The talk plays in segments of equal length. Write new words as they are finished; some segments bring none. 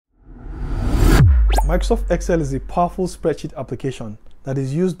Microsoft Excel is a powerful spreadsheet application that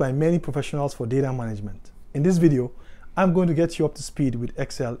is used by many professionals for data management. In this video, I'm going to get you up to speed with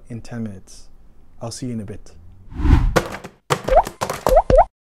Excel in 10 minutes. I'll see you in a bit.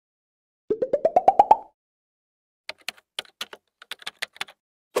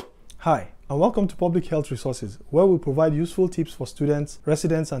 Hi, and welcome to Public Health Resources, where we provide useful tips for students,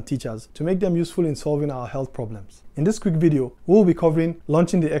 residents, and teachers to make them useful in solving our health problems. In this quick video, we'll be covering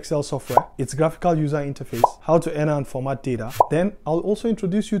launching the Excel software, its graphical user interface, how to enter and format data. Then I'll also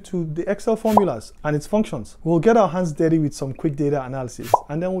introduce you to the Excel formulas and its functions. We'll get our hands dirty with some quick data analysis,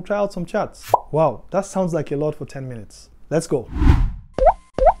 and then we'll try out some charts. Wow, that sounds like a lot for 10 minutes. Let's go.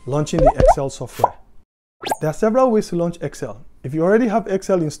 Launching the Excel software. There are several ways to launch Excel. If you already have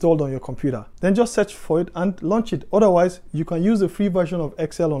Excel installed on your computer, then just search for it and launch it. Otherwise, you can use the free version of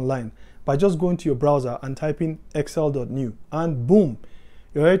Excel online by just going to your browser and typing excel.new, and boom,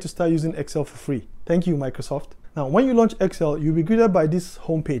 you're ready to start using Excel for free. Thank you, Microsoft. Now, when you launch Excel, you'll be greeted by this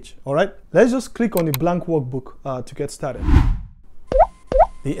homepage. All right, let's just click on the blank workbook to get started.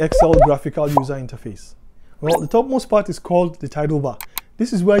 The Excel graphical user interface. Well, the topmost part is called the title bar.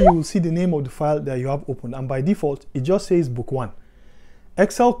 This is where you will see the name of the file that you have opened, and by default, it just says book 1.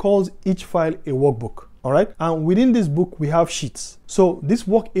 Excel calls each file a workbook, all right? And within this book, we have sheets. So this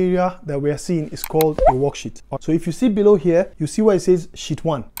work area that we are seeing is called a worksheet. So if you see below here, you see where it says sheet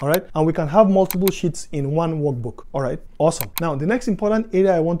 1, all right? And we can have multiple sheets in one workbook, all right? Awesome. Now, the next important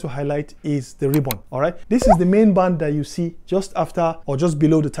area I want to highlight is the ribbon, all right? This is the main band that you see just after or just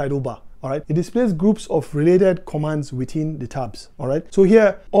below the title bar. All right, it displays groups of related commands within the tabs. All right, so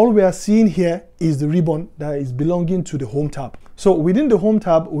here, all we are seeing here is the ribbon that is belonging to the home tab. So within the home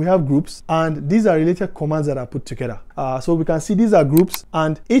tab, we have groups, and these are related commands that are put together. So we can see these are groups,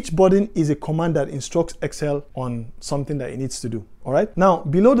 and each button is a command that instructs Excel on something that it needs to do. All right, now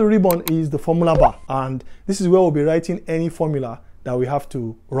below the ribbon is the formula bar, and this is where we'll be writing any formula that we have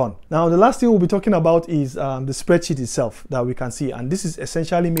to run. Now, the last thing we'll be talking about is the spreadsheet itself that we can see, and this is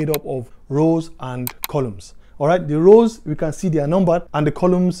essentially made up of rows and columns. All right, the rows, we can see they are numbered, and the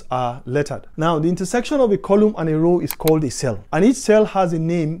columns are lettered. Now, the intersection of a column and a row is called a cell, and each cell has a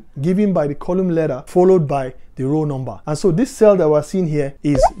name given by the column letter followed by the row number. And so this cell that we're seeing here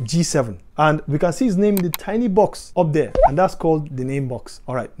is G7, and we can see its name in the tiny box up there, and that's called the name box.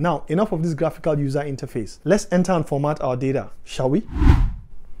 All right, now enough of this graphical user interface. Let's enter and format our data, shall we?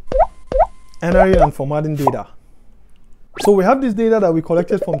 Entering and formatting data. So we have this data that we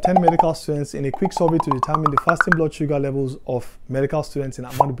collected from 10 medical students in a quick survey to determine the fasting blood sugar levels of medical students in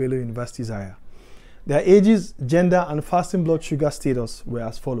Ahmadu Bello University's area. Their ages, gender, and fasting blood sugar status were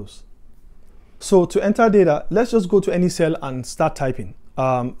as follows. So to enter data, let's just go to any cell and start typing.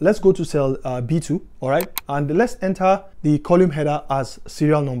 Let's go to cell B2, all right? And let's enter the column header as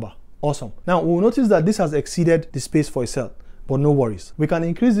serial number. Awesome. Now we'll notice that this has exceeded the space for a cell, but no worries. We can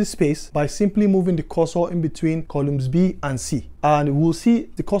increase this space by simply moving the cursor in between columns B and C. And we'll see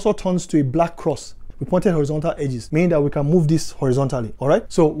the cursor turns to a black cross with pointed horizontal edges, meaning that we can move this horizontally, all right?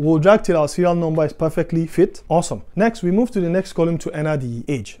 So we'll drag till our serial number is perfectly fit. Awesome. Next, we move to the next column to enter the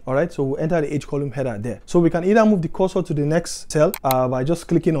age, all right? So we'll enter the age column header there. So we can either move the cursor to the next cell by just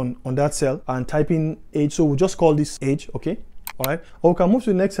clicking on that cell and typing age. So we'll just call this age, okay? All right, or we can move to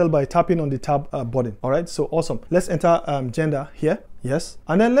the next cell by tapping on the tab button. All right, so awesome. Let's enter gender here. Yes,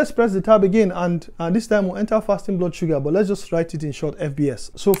 and then let's press the tab again, and this time we'll enter fasting blood sugar, but let's just write it in short,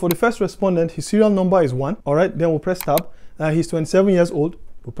 FBS. So for the first respondent, his serial number is 1. All right, then we'll press tab. He's 27 years old.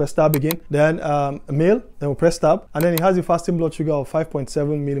 We'll press tab again. Then male, then we'll press tab, and then he has a fasting blood sugar of 5.7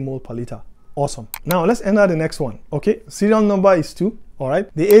 millimole per liter. Awesome. Now let's enter the next one. Okay, serial number is 2. All right,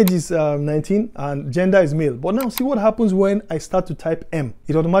 the age is 19 and gender is male. But now see what happens when I start to type M.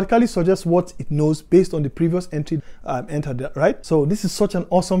 It automatically suggests what it knows based on the previous entry entered, right? So this is such an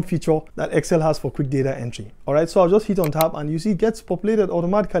awesome feature that Excel has for quick data entry. All right, so I'll just hit on tab and you see it gets populated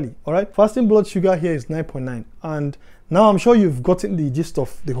automatically. All right, fasting blood sugar here is 9.9. And now I'm sure you've gotten the gist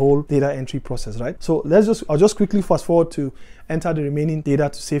of the whole data entry process, right? So I'll just quickly fast forward to enter the remaining data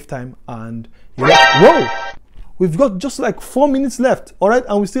to save time, and whoa! We've got just like 4 minutes left, all right?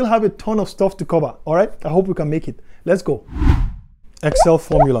 And we still have a ton of stuff to cover, all right? I hope we can make it. Let's go. Excel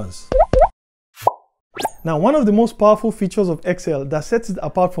formulas. Now, one of the most powerful features of Excel that sets it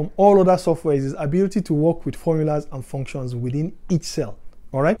apart from all other software is its ability to work with formulas and functions within each cell.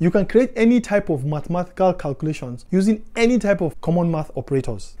 All right, you can create any type of mathematical calculations using any type of common math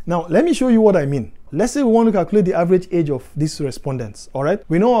operators. Now, let me show you what I mean. Let's say we want to calculate the average age of these respondents. All right,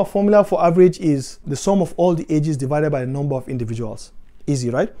 we know our formula for average is the sum of all the ages divided by the number of individuals. Easy,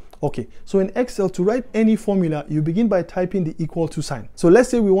 right? Okay, so in Excel, to write any formula, you begin by typing the equal to sign. So let's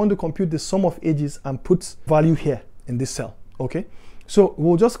say we want to compute the sum of ages and put value here in this cell, okay? So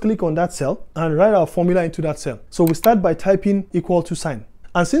we'll just click on that cell and write our formula into that cell. So we start by typing equal to sign.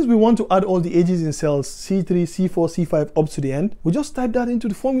 And since we want to add all the ages in cells C3, C4, C5 up to the end, we just type that into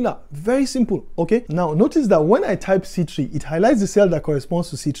the formula. Very simple, okay? Now notice that when I type C3, it highlights the cell that corresponds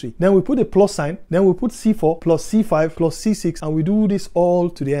to C3. Then we put a plus sign, then we put C4 plus C5 plus C6, and we do this all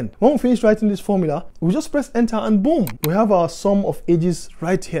to the end. When we finish writing this formula, we just press enter and boom, we have our sum of ages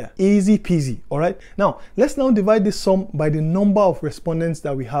right here. Easy peasy, all right? Now, let's now divide this sum by the number of respondents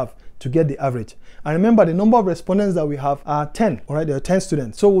that we have to get the average. And remember, the number of respondents that we have are 10, all right? There are 10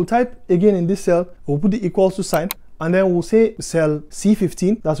 students. So we'll type again in this cell, we'll put the equals to sign, and then we'll say cell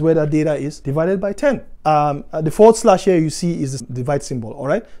C15, that's where that data is, divided by 10. The forward slash here you see is the divide symbol, all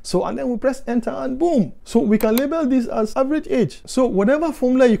right? So, and then we press enter and boom. So we can label this as average age. So whatever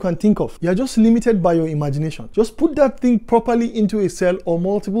formula you can think of, you're just limited by your imagination. Just put that thing properly into a cell or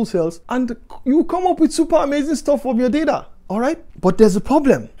multiple cells, and you come up with super amazing stuff of your data, all right? But there's a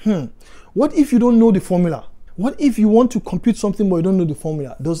problem. What if you don't know the formula? What if you want to compute something but you don't know the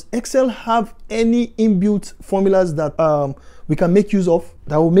formula? Does Excel have any inbuilt formulas that we can make use of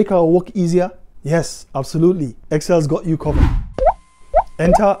that will make our work easier? Yes, absolutely. Excel's got you covered.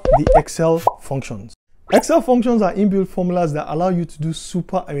 Enter the Excel functions. Excel functions are inbuilt formulas that allow you to do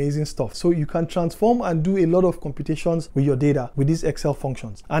super amazing stuff. So you can transform and do a lot of computations with your data with these Excel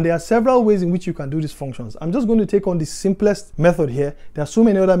functions. And there are several ways in which you can do these functions. I'm just going to take on the simplest method here. There are so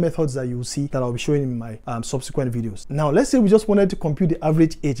many other methods that you will see that I'll be showing in my subsequent videos. Now, let's say we just wanted to compute the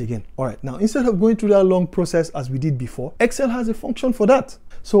average age again. All right, now instead of going through that long process as we did before, Excel has a function for that.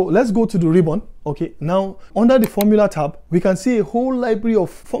 So let's go to the ribbon. Okay, now under the formula tab, we can see a whole library of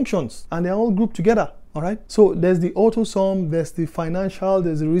functions and they're all grouped together. All right, so there's the auto sum, there's the financial,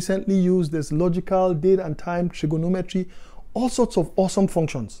 there's the recently used, there's logical, date and time, trigonometry, all sorts of awesome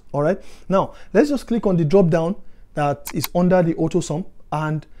functions. All right, now let's just click on the drop down that is under the auto sum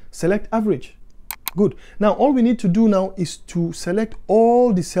and select average. Good. Now all we need to do now is to select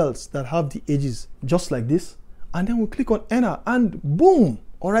all the cells that have the ages just like this, and then we'll click on enter and boom.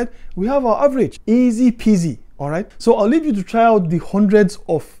 All right, we have our average. Easy peasy. All right, so I'll leave you to try out the hundreds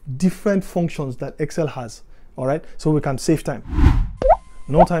of different functions that Excel has. All right, so we can save time.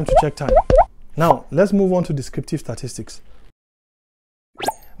 No time to check time. Now let's move on to descriptive statistics.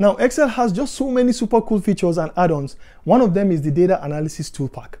 Now Excel has just so many super cool features and add-ons. One of them is the data analysis tool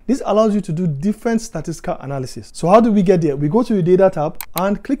pack. This allows you to do different statistical analysis. So how do we get there? We go to the data tab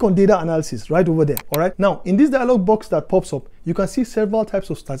and click on data analysis right over there. All right, now in this dialog box that pops up, you can see several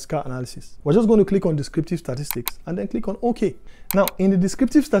types of statistical analysis. We're just going to click on descriptive statistics and then click on OK. Now in the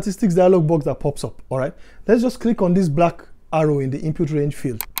descriptive statistics dialog box that pops up, all right, let's just click on this black arrow in the input range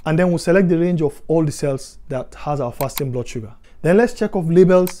field, and then we'll select the range of all the cells that has our fasting blood sugar. Then let's check off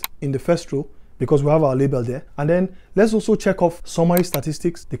labels in the first row because we have our label there. And then let's also check off summary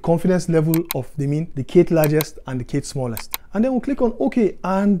statistics, the confidence level of the mean, the kth largest and the kth smallest. And then we'll click on OK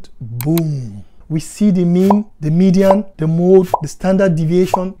and boom. We see the mean, the median, the mode, the standard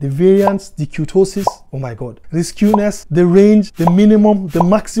deviation, the variance, the kurtosis, oh my god, the skewness, the range, the minimum, the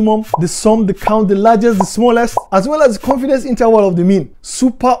maximum, the sum, the count, the largest, the smallest, as well as the confidence interval of the mean.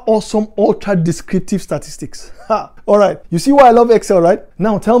 Super awesome ultra descriptive statistics. Ha! All right, you see why I love Excel, right?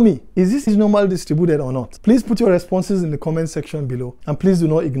 Now tell me, is this normally distributed or not? Please put your responses in the comment section below and please do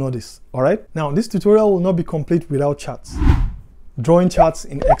not ignore this, all right? Now this tutorial will not be complete without charts. Drawing charts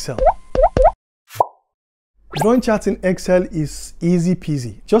in Excel. Drawing charts in Excel is easy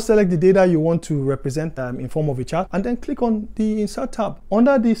peasy. Just select the data you want to represent in form of a chart and then click on the insert tab.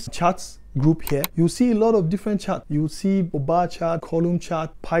 Under this charts group here, you'll see a lot of different charts. You'll see a bar chart, column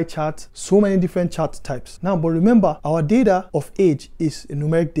chart, pie chart, so many different chart types. Now, but remember, our data of age is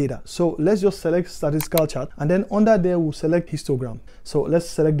numeric data. So let's just select statistical chart and then under there we'll select histogram. So let's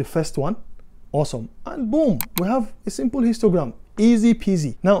select the first one. Awesome. And boom, we have a simple histogram. Easy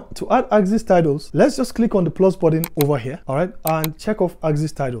peasy. Now to add axis titles, let's just click on the plus button over here, all right, and check off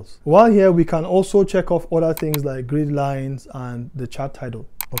axis titles. While here, we can also check off other things like grid lines and the chart title.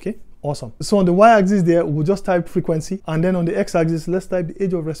 Okay, awesome. So on the y-axis there, we'll just type frequency, and then on the x-axis, let's type the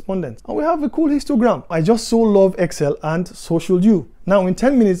age of respondents, and we have a cool histogram. I just so love Excel, and so should you. Now in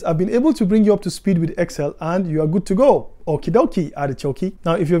 10 minutes, I've been able to bring you up to speed with Excel, and you are good to go. Okie dokie, artichoke.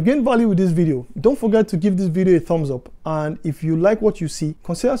 Now, if you've gained value with this video, don't forget to give this video a thumbs up. And if you like what you see,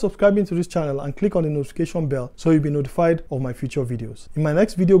 consider subscribing to this channel and click on the notification bell so you'll be notified of my future videos. In my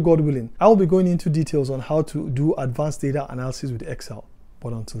next video, God willing, I will be going into details on how to do advanced data analysis with Excel.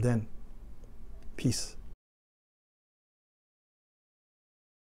 But until then, peace.